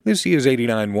This is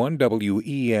 89.1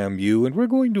 WEMU, and we're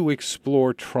going to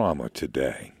explore trauma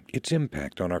today, its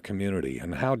impact on our community,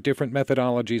 and how different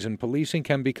methodologies in policing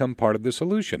can become part of the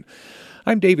solution.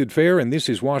 I'm David Fair, and this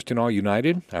is Washtenaw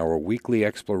United, our weekly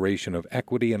exploration of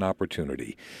equity and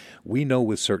opportunity. We know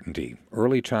with certainty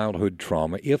early childhood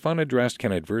trauma, if unaddressed,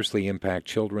 can adversely impact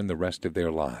children the rest of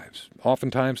their lives.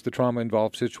 Oftentimes, the trauma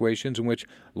involves situations in which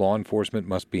law enforcement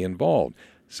must be involved.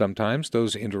 Sometimes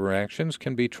those interactions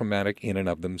can be traumatic in and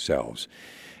of themselves.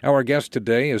 Our guest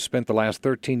today has spent the last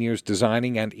 13 years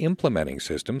designing and implementing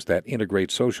systems that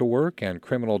integrate social work and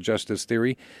criminal justice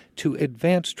theory to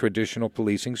advance traditional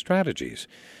policing strategies.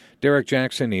 Derek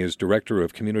Jackson is Director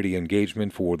of Community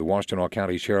Engagement for the Washtenaw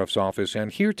County Sheriff's Office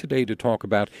and here today to talk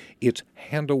about its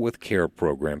Handle with Care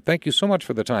program. Thank you so much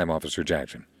for the time, Officer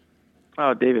Jackson.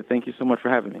 David, thank you so much for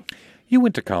having me. You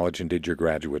went to college and did your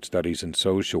graduate studies in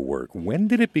social work. When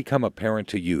did it become apparent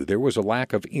to you there was a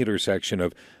lack of intersection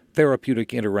of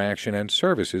therapeutic interaction and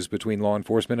services between law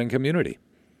enforcement and community?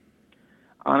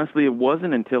 Honestly, it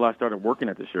wasn't until I started working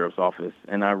at the Sheriff's Office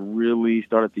and I really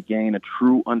started to gain a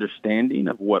true understanding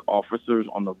of what officers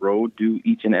on the road do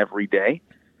each and every day.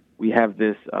 We have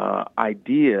this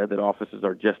idea that officers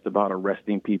are just about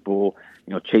arresting people,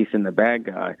 chasing the bad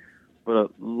guy. But a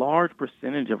large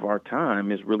percentage of our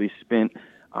time is really spent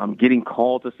getting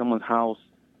called to someone's house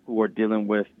who are dealing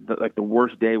with the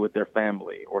worst day with their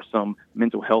family or some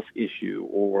mental health issue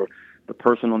or the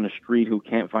person on the street who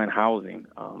can't find housing.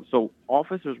 So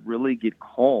officers really get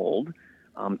called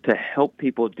to help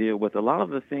people deal with a lot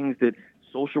of the things that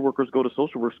social workers go to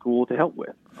social work school to help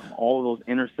with, all of those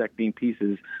intersecting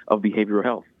pieces of behavioral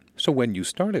health. So when you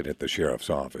started at the Sheriff's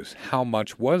Office, how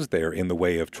much was there in the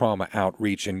way of trauma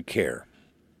outreach and care?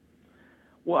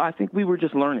 Well, I think we were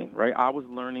just learning, right? I was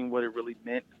learning what it really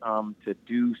meant to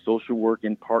do social work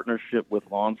in partnership with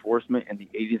law enforcement, and the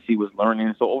agency was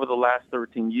learning. So over the last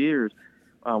 13 years,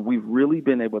 we've really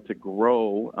been able to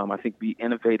grow, I think, be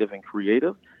innovative and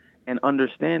creative, and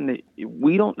understand that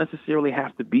we don't necessarily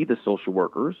have to be the social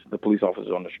workers, the police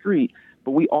officers on the street,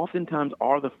 but we oftentimes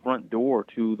are the front door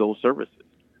to those services.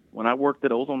 When I worked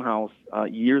at Ozone House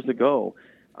years ago,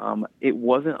 it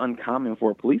wasn't uncommon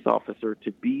for a police officer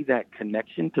to be that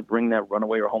connection to bring that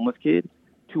runaway or homeless kid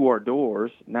to our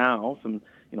doors. Now, some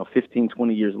 15,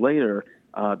 20 years later,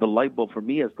 the light bulb for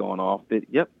me has gone off that,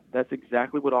 yep, that's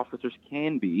exactly what officers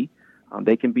can be.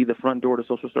 They can be the front door to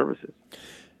social services.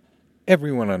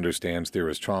 Everyone understands there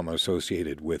is trauma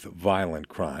associated with violent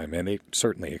crime, and it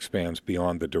certainly expands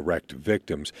beyond the direct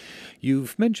victims.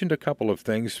 You've mentioned a couple of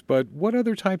things, but what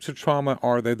other types of trauma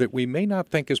are there that we may not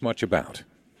think as much about?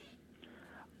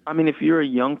 I mean, if you're a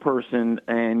young person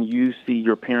and you see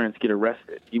your parents get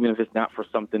arrested, even if it's not for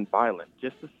something violent,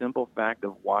 just the simple fact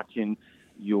of watching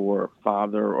your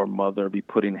father or mother be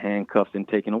put in handcuffs and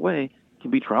taken away can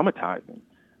be traumatizing.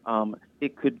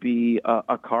 It could be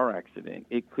a car accident.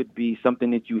 It could be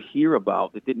something that you hear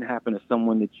about that didn't happen to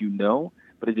someone that you know,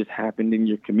 but it just happened in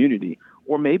your community.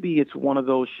 Or maybe it's one of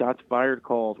those shots fired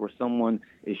calls where someone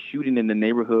is shooting in the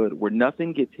neighborhood where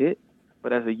nothing gets hit.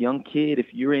 But as a young kid, if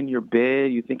you're in your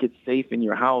bed, you think it's safe in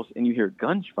your house, and you hear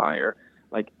gunfire,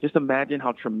 just imagine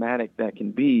how traumatic that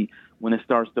can be when it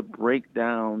starts to break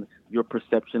down your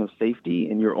perception of safety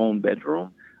in your own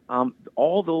bedroom.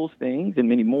 All those things and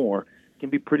many more can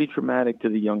be pretty traumatic to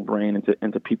the young brain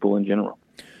and to people in general.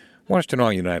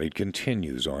 Washtenaw United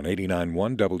continues on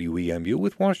 89.1 WEMU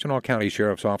with Washtenaw County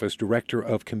Sheriff's Office Director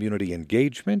of Community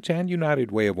Engagement and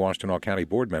United Way of Washtenaw County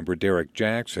Board Member Derek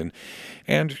Jackson.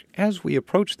 And as we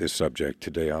approach this subject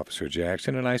today, Officer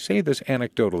Jackson, and I say this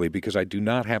anecdotally because I do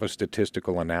not have a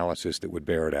statistical analysis that would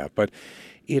bear it out, but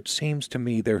it seems to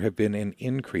me there have been an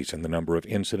increase in the number of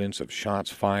incidents of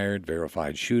shots fired,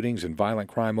 verified shootings, and violent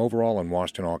crime overall in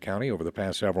Washtenaw County over the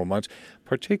past several months,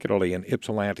 particularly in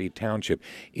Ypsilanti Township.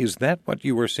 Is that what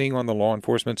you were seeing on the law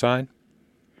enforcement side?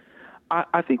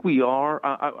 I think we are.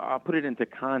 I'll put it into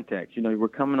context. We're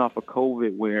coming off of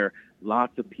COVID where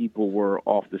lots of people were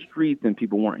off the streets and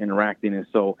people weren't interacting, and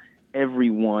so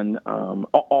everyone,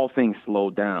 all things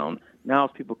slowed down. Now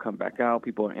as people come back out,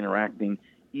 people are interacting.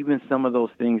 Even some of those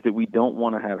things that we don't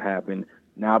want to have happen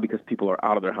now because people are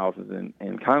out of their houses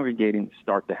and congregating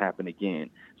start to happen again.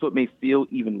 So it may feel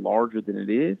even larger than it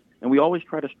is. And we always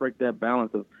try to strike that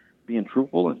balance of being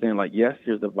truthful and saying, yes,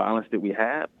 here's the violence that we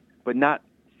have, but not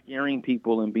scaring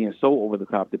people and being so over the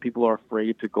top that people are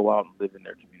afraid to go out and live in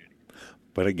their community.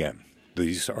 But again,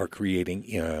 these are creating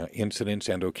incidents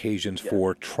and occasions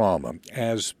for trauma.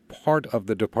 As part of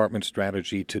the department's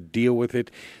strategy to deal with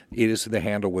it, it is the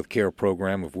Handle with Care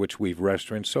program of which we've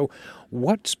referenced. So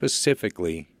what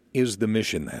specifically is the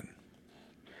mission then?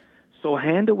 So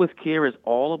Handle with Care is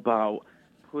all about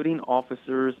putting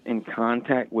officers in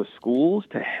contact with schools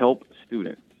to help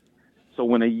students. So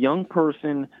when a young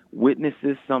person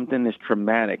witnesses something that's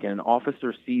traumatic and an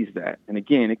officer sees that, and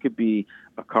again, it could be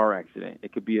a car accident,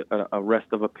 it could be a arrest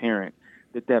of a parent,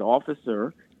 that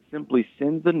officer simply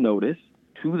sends a notice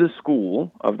to the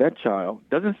school of that child,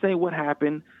 doesn't say what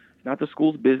happened, it's not the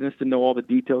school's business to know all the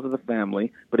details of the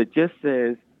family, but it just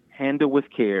says Handle with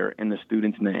Care in the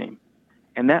student's name.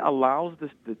 And that allows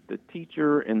the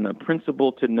teacher and the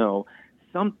principal to know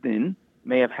something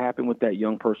may have happened with that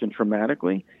young person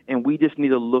traumatically, and we just need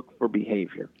to look for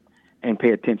behavior and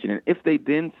pay attention. And if they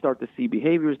then start to see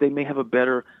behaviors, they may have a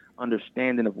better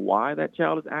understanding of why that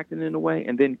child is acting in a way,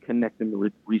 and then connect them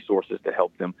to resources to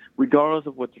help them, regardless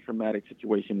of what the traumatic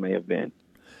situation may have been.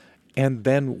 And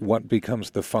then what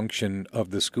becomes the function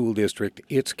of the school district,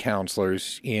 its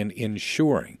counselors, in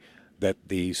ensuring that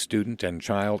the student and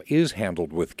child is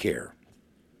handled with care?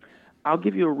 I'll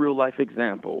give you a real life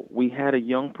example. We had a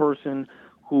young person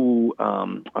who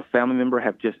a family member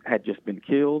had just been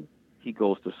killed. He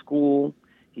goes to school.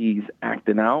 He's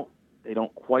acting out. They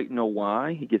don't quite know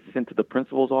why. He gets sent to the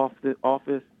principal's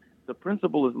office. The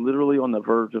principal is literally on the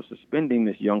verge of suspending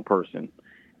this young person,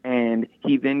 and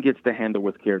he then gets the Handle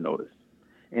with Care notice.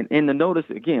 And in the notice,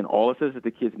 again, all it says is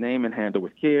the kid's name and Handle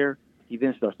with Care. He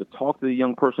then starts to talk to the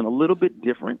young person a little bit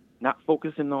different, not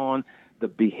focusing on the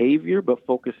behavior, but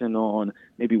focusing on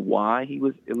maybe why he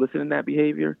was eliciting that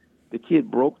behavior. The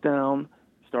kid broke down,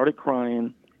 started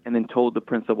crying, and then told the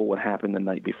principal what happened the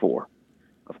night before.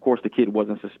 Of course, the kid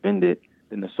wasn't suspended.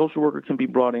 Then the social worker can be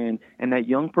brought in, and that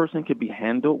young person can be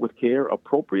handled with care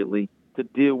appropriately to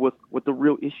deal with what the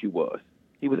real issue was.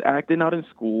 He was acting out in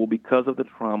school because of the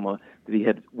trauma that he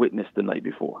had witnessed the night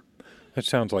before. That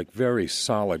sounds like very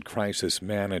solid crisis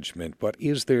management, but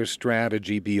is there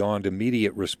strategy beyond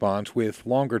immediate response with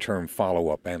longer-term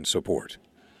follow-up and support?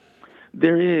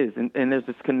 There is, and there's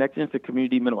this connection to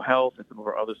community mental health and some of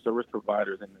our other service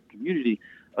providers in the community.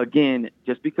 Again,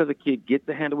 just because a kid gets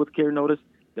a Handle with Care notice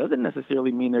doesn't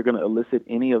necessarily mean they're going to elicit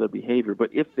any other behavior. But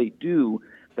if they do,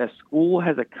 that school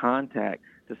has a contact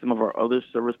to some of our other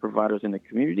service providers in the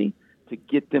community to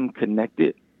get them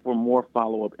connected for more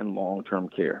follow-up and long-term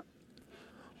care.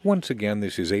 Once again,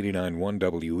 this is 89.1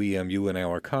 WEMU, and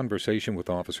our conversation with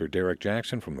Officer Derek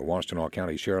Jackson from the Washtenaw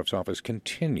County Sheriff's Office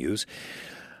continues.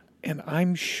 And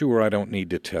I'm sure I don't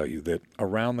need to tell you that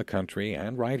around the country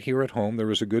and right here at home, there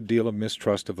is a good deal of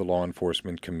mistrust of the law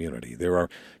enforcement community. There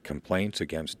are complaints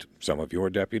against some of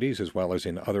your deputies as well as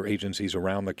in other agencies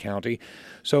around the county.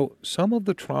 So some of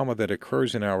the trauma that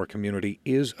occurs in our community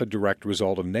is a direct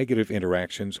result of negative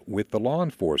interactions with the law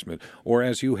enforcement, or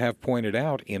as you have pointed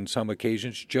out, in some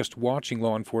occasions, just watching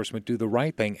law enforcement do the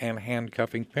right thing and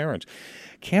handcuffing parents.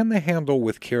 Can the Handle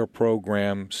with Care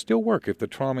program still work if the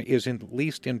trauma is at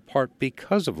least in part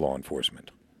because of law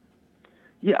enforcement?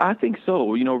 Yeah, I think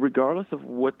so. Regardless of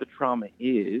what the trauma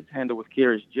is, Handle with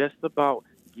Care is just about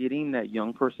getting that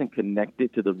young person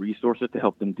connected to the resources to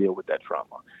help them deal with that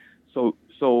trauma. So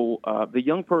the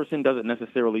young person doesn't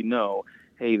necessarily know,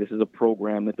 hey, this is a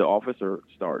program that the officer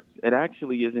starts. It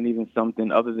actually isn't even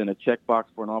something other than a checkbox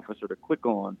for an officer to click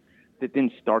on that then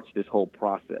starts this whole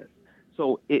process.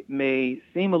 So it may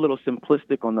seem a little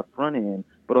simplistic on the front end,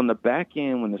 but on the back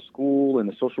end, when the school and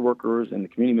the social workers and the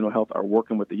community mental health are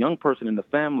working with the young person and the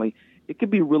family, it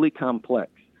could be really complex.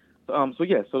 So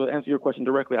to answer your question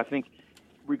directly, I think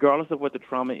regardless of what the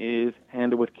trauma is,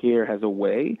 Handle with Care has a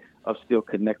way of still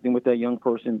connecting with that young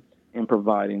person and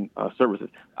providing services.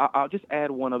 I'll just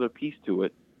add one other piece to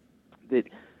it, that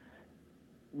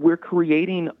we're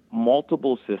creating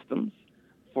multiple systems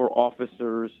for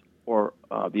officers or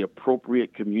the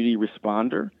appropriate community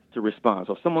responder to respond.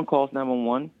 So if someone calls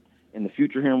 911 in the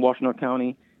future here in Washtenaw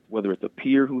County, whether it's a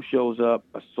peer who shows up,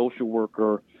 a social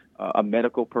worker, a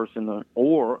medical person,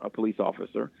 or a police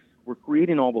officer, we're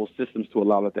creating all those systems to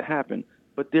allow that to happen.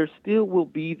 But there still will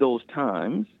be those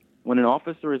times when an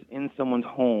officer is in someone's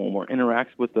home or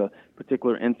interacts with a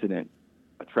particular incident,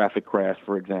 a traffic crash,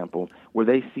 for example, where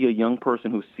they see a young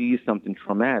person who sees something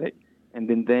traumatic, and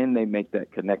then they make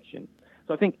that connection.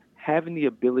 So I think having the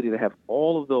ability to have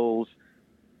all of those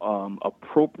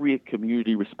appropriate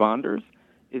community responders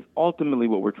is ultimately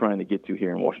what we're trying to get to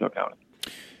here in Washtenaw County.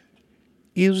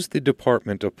 Is the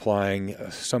department applying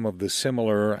some of the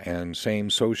similar and same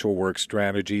social work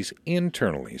strategies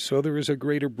internally so there is a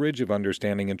greater bridge of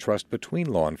understanding and trust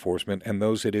between law enforcement and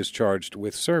those it is charged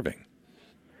with serving?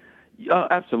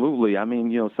 Absolutely. I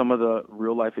mean, some of the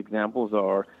real-life examples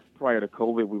are prior to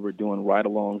COVID, we were doing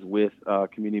ride-alongs with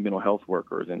community mental health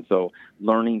workers. And so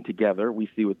learning together, we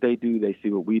see what they do, they see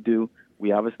what we do.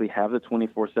 We obviously have the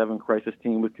 24/7 crisis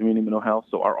team with community mental health,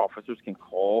 so our officers can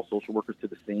call social workers to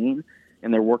the scene,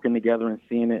 and they're working together and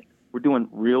seeing it. We're doing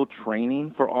real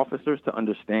training for officers to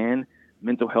understand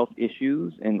mental health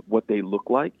issues and what they look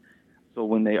like. So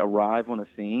when they arrive on a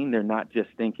scene, they're not just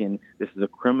thinking this is a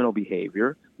criminal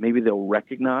behavior. Maybe they'll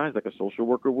recognize, like a social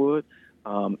worker would,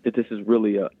 that this is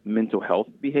really a mental health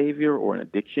behavior or an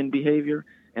addiction behavior,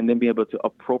 and then be able to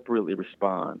appropriately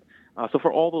respond. So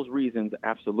for all those reasons,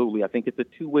 absolutely, I think it's a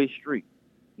two-way street.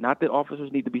 Not that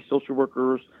officers need to be social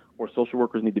workers or social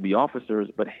workers need to be officers,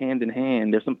 but hand in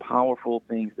hand, there's some powerful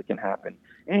things that can happen.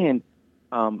 And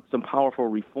some powerful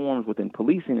reforms within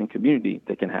policing and community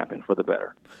that can happen for the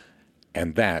better.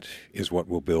 And that is what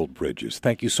will build bridges.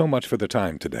 Thank you so much for the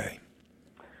time today.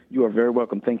 You are very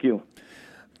welcome. Thank you.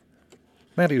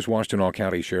 That is Washtenaw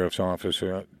County Sheriff's Office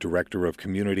Director of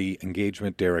Community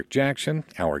Engagement, Derek Jackson,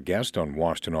 our guest on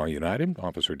Washtenaw United.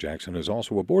 Officer Jackson is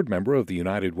also a board member of the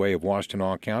United Way of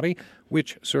Washtenaw County,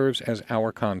 which serves as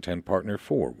our content partner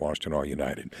for Washtenaw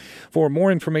United. For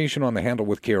more information on the Handle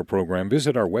with Care program,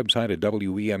 visit our website at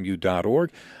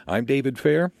WEMU.org. I'm David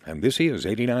Fair, and this is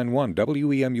 89.1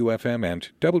 WEMU FM and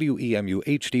WEMU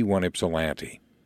HD1 Ypsilanti.